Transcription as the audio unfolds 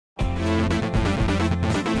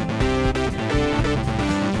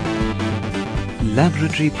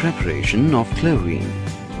Laboratory preparation of chlorine.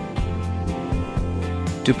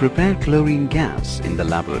 To prepare chlorine gas in the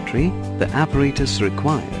laboratory, the apparatus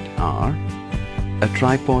required are a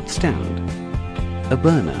tripod stand, a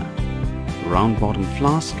burner, round bottom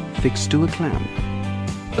flask fixed to a clamp,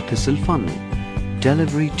 a thistle funnel,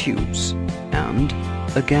 delivery tubes and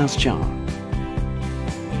a gas jar.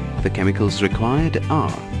 The chemicals required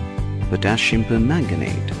are potassium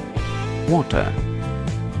permanganate, water,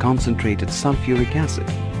 concentrated sulfuric acid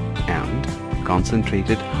and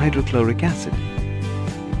concentrated hydrochloric acid.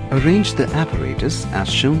 Arrange the apparatus as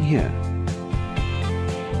shown here.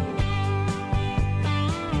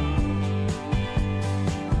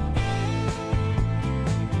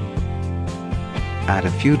 Add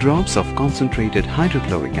a few drops of concentrated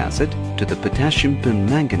hydrochloric acid to the potassium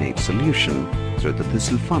permanganate solution through the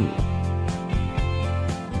thistle funnel.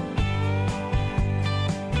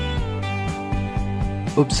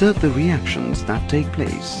 Observe the reactions that take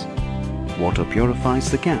place. Water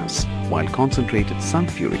purifies the gas, while concentrated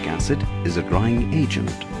sulfuric acid is a drying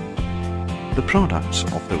agent. The products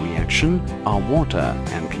of the reaction are water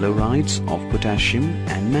and chlorides of potassium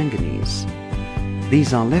and manganese.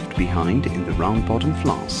 These are left behind in the round bottom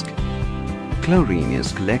flask. Chlorine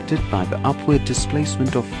is collected by the upward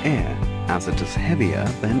displacement of air as it is heavier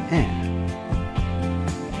than air.